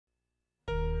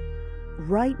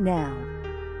Right now,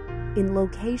 in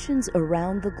locations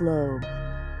around the globe,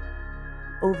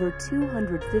 over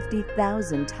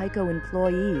 250,000 Tyco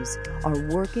employees are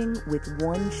working with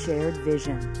one shared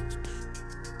vision: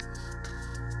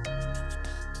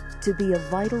 to be a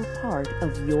vital part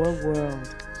of your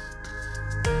world.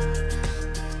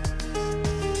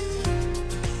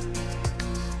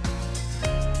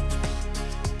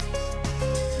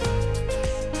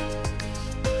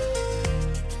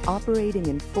 Operating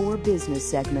in 4 business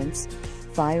segments: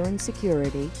 fire and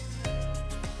security,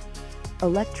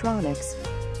 electronics,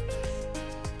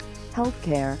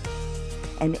 healthcare,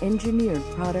 and engineered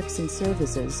products and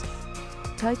services,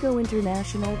 Tyco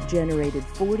International generated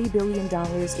 $40 billion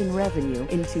in revenue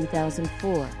in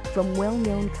 2004 from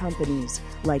well-known companies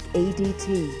like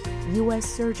ADT, U.S.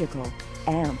 Surgical,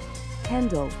 AMP,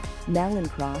 Kendall,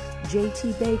 Mallinckrodt,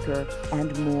 J.T. Baker,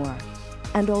 and more.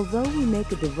 And although we make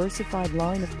a diversified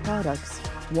line of products,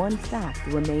 one fact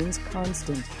remains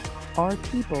constant: our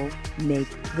people make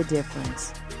the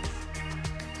difference.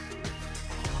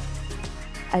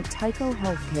 At Tyco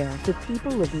Healthcare, the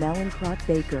people of Mallinckrodt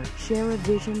Baker share a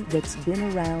vision that's been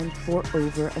around for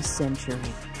over a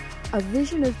century. A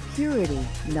vision of purity,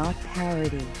 not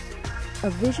parity. A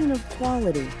vision of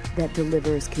quality that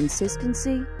delivers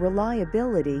consistency,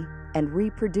 reliability, and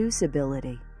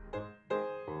reproducibility.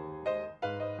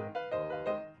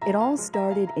 It all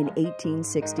started in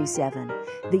 1867,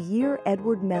 the year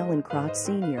Edward Mallinckrodt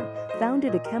Sr.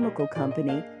 founded a chemical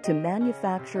company to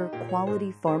manufacture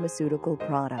quality pharmaceutical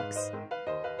products.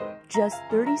 Just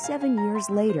 37 years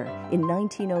later, in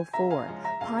 1904,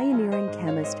 pioneering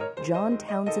chemist John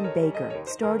Townsend Baker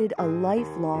started a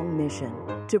lifelong mission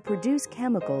to produce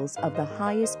chemicals of the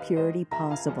highest purity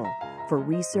possible for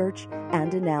research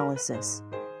and analysis.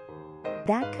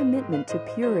 That commitment to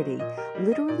purity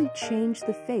literally changed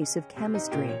the face of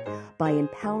chemistry by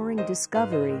empowering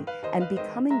discovery and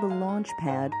becoming the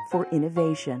launchpad for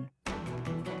innovation.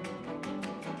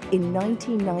 In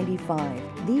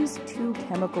 1995, these 2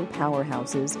 chemical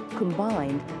powerhouses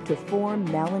combined to form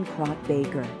Mallinckrodt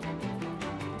Baker.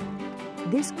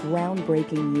 This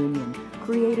groundbreaking union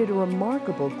created a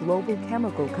remarkable global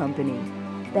chemical company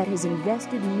that has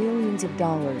invested millions of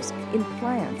dollars in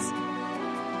plants,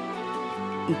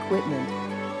 equipment,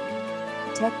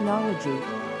 technology,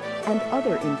 and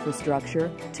other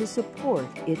infrastructure to support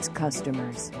its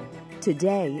customers.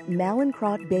 Today,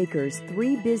 Mallinckrodt Baker's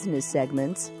 3 business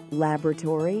segments,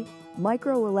 laboratory,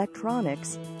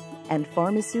 microelectronics, and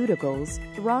pharmaceuticals,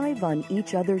 thrive on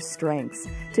each other's strengths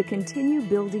to continue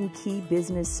building key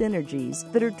business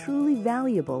synergies that are truly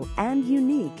valuable and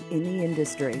unique in the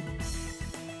industry.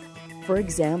 For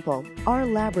example, our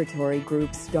laboratory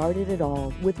group started it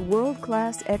all with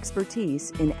world-class expertise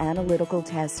in analytical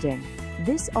testing.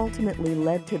 This ultimately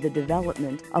led to the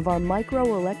development of our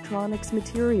microelectronics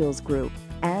materials group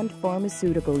and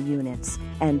pharmaceutical units.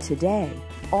 And today,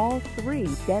 all 3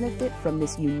 benefit from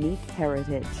this unique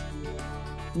heritage.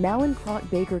 Mallinckrodt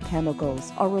Baker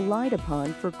chemicals are relied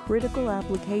upon for critical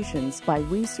applications by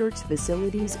research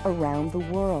facilities around the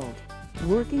world.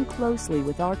 Working closely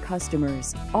with our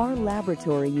customers, our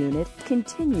laboratory unit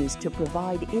continues to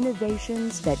provide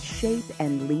innovations that shape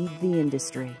and lead the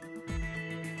industry.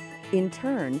 In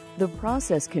turn, the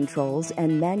process controls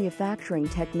and manufacturing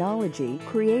technology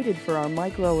created for our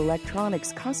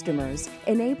microelectronics customers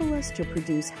enable us to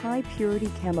produce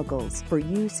high-purity chemicals for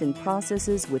use in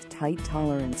processes with tight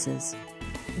tolerances.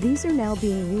 These are now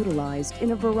being utilized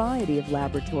in a variety of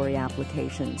laboratory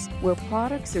applications where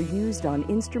products are used on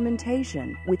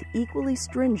instrumentation with equally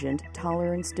stringent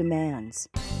tolerance demands.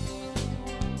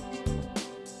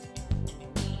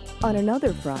 On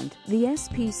another front, the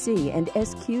SPC and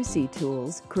SQC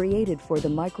tools created for the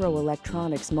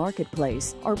microelectronics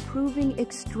marketplace are proving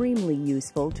extremely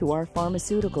useful to our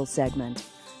pharmaceutical segment.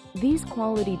 These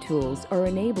quality tools are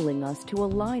enabling us to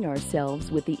align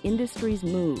ourselves with the industry's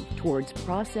move towards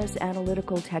process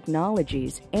analytical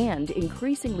technologies and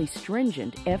increasingly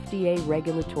stringent FDA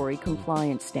regulatory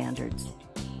compliance standards.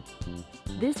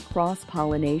 This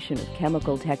cross-pollination of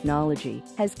chemical technology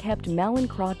has kept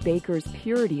Mallinckrodt Baker's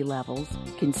purity levels,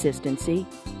 consistency,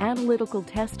 analytical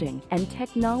testing, and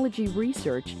technology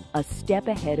research a step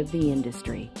ahead of the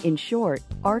industry. In short,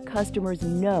 our customers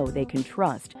know they can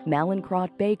trust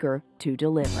Mallinckrodt Baker to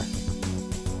deliver.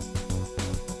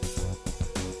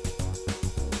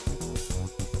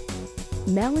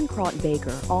 Mallinckrodt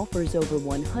Baker offers over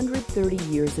 130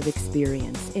 years of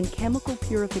experience in chemical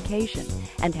purification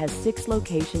and has 6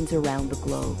 locations around the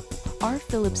globe. Our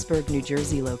Phillipsburg, New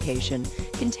Jersey location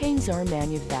contains our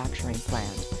manufacturing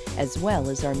plant, as well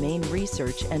as our main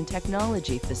research and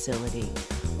technology facility,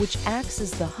 which acts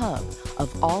as the hub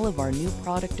of all of our new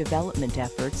product development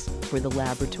efforts for the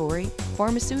laboratory,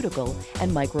 pharmaceutical,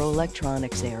 and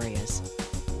microelectronics areas.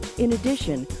 In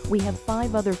addition, we have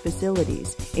 5 other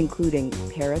facilities, including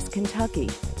Paris, Kentucky,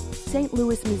 St.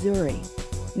 Louis, Missouri,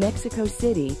 Mexico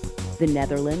City, the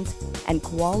Netherlands, and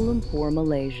Kuala Lumpur,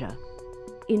 Malaysia.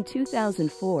 In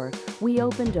 2004, we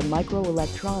opened a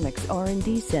microelectronics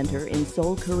R&D center in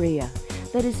Seoul, Korea,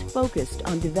 that is focused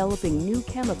on developing new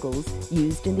chemicals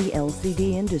used in the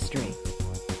LCD industry.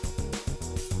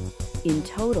 In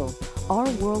total, our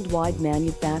worldwide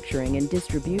manufacturing and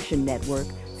distribution network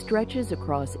stretches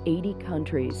across 80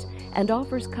 countries and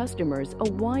offers customers a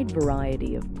wide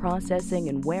variety of processing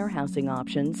and warehousing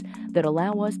options that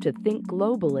allow us to think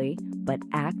globally but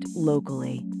act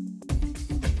locally.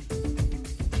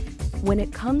 When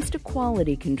it comes to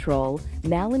quality control,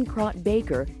 Mallinckrodt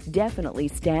Baker definitely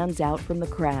stands out from the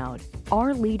crowd.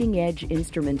 Our leading-edge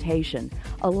instrumentation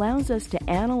allows us to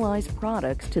analyze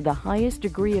products to the highest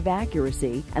degree of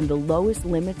accuracy and the lowest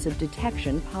limits of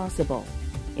detection possible.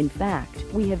 In fact,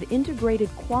 we have integrated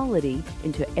quality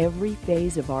into every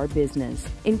phase of our business,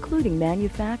 including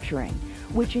manufacturing,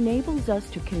 which enables us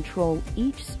to control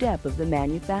each step of the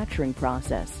manufacturing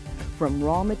process, from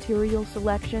raw material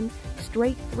selection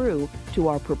straight through to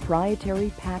our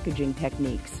proprietary packaging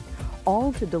techniques,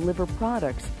 all to deliver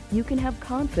products you can have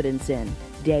confidence in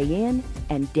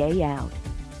and day out.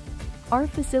 Our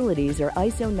facilities are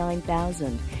ISO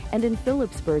 9000 and in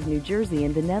Philipsburg, New Jersey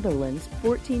in the Netherlands,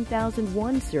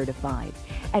 14001 certified,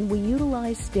 and we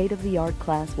utilize state-of-the-art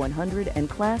Class 100 and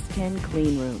Class 10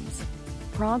 clean rooms.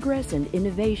 Progress and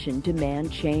innovation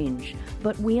demand change,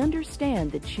 but we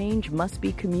understand that change must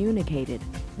be communicated.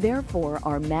 Therefore,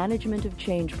 our Management of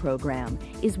Change program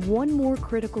is one more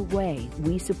critical way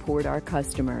we support our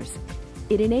customers.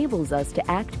 It enables us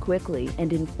to act quickly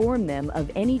and inform them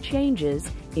of any changes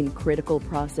in critical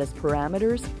process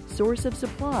parameters, source of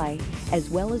supply, as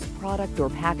well as product or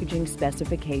packaging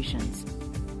specifications.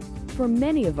 For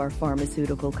many of our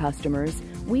pharmaceutical customers,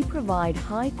 we provide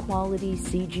high-quality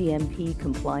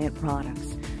CGMP-compliant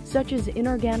products, such as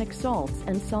inorganic salts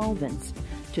and solvents,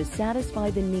 to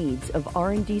satisfy the needs of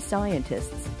R&D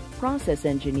scientists, process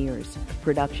engineers,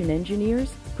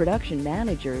 production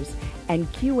managers,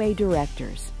 and QA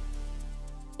directors.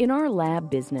 In our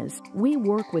lab business, we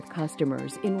work with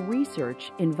customers in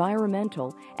research,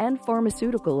 environmental, and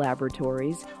pharmaceutical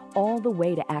laboratories, all the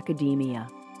way to academia.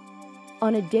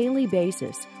 On a daily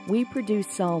basis, we produce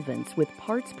solvents with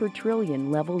parts per trillion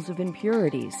levels of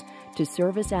impurities to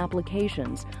service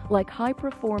applications like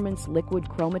high-performance liquid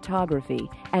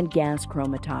chromatography and gas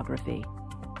chromatography.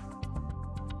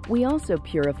 We also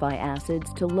purify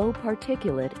acids to low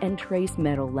particulate and trace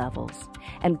metal levels,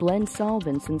 and blend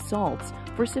solvents and salts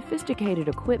for sophisticated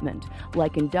equipment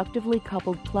like inductively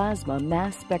coupled plasma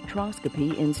mass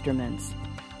spectroscopy instruments.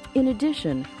 In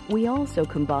addition, we also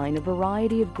combine a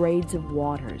variety of grades of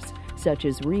waters, such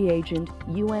as reagent,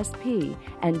 USP,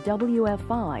 and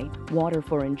WFI, water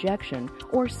for injection,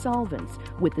 or solvents,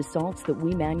 with the salts that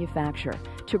we manufacture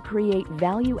to create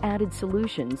value-added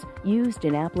solutions used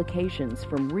in applications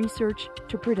from research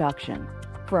to production.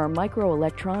 For our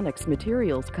microelectronics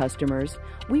materials customers,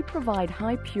 we provide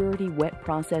high-purity wet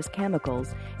process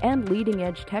chemicals and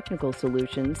leading-edge technical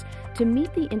solutions to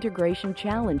meet the integration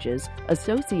challenges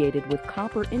associated with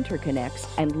copper interconnects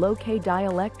and low-K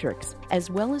dielectrics, as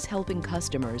well as helping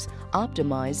customers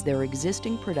optimize their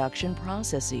existing production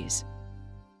processes.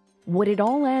 What it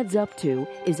all adds up to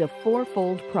is a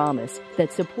fourfold promise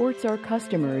that supports our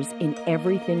customers in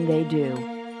everything they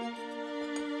do.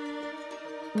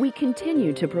 We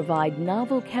continue to provide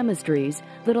novel chemistries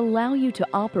that allow you to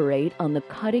operate on the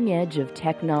cutting edge of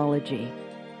technology.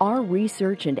 Our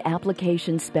research and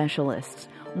application specialists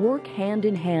work hand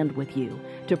in hand with you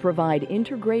to provide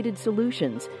integrated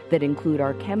solutions that include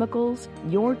our chemicals,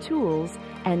 your tools,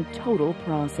 and total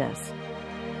process.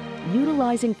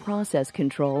 Utilizing process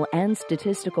control and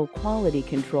statistical quality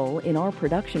control in our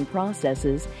production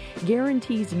processes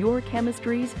guarantees your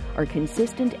chemistries are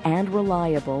consistent and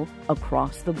reliable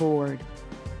across the board.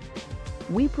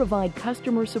 We provide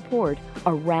customer support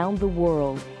around the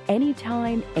world,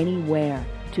 anytime, anywhere,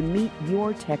 to meet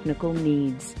your technical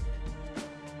needs.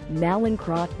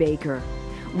 Mallinckrodt Baker.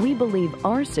 We believe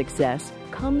our success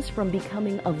comes from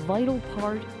becoming a vital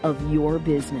part of your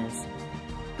business.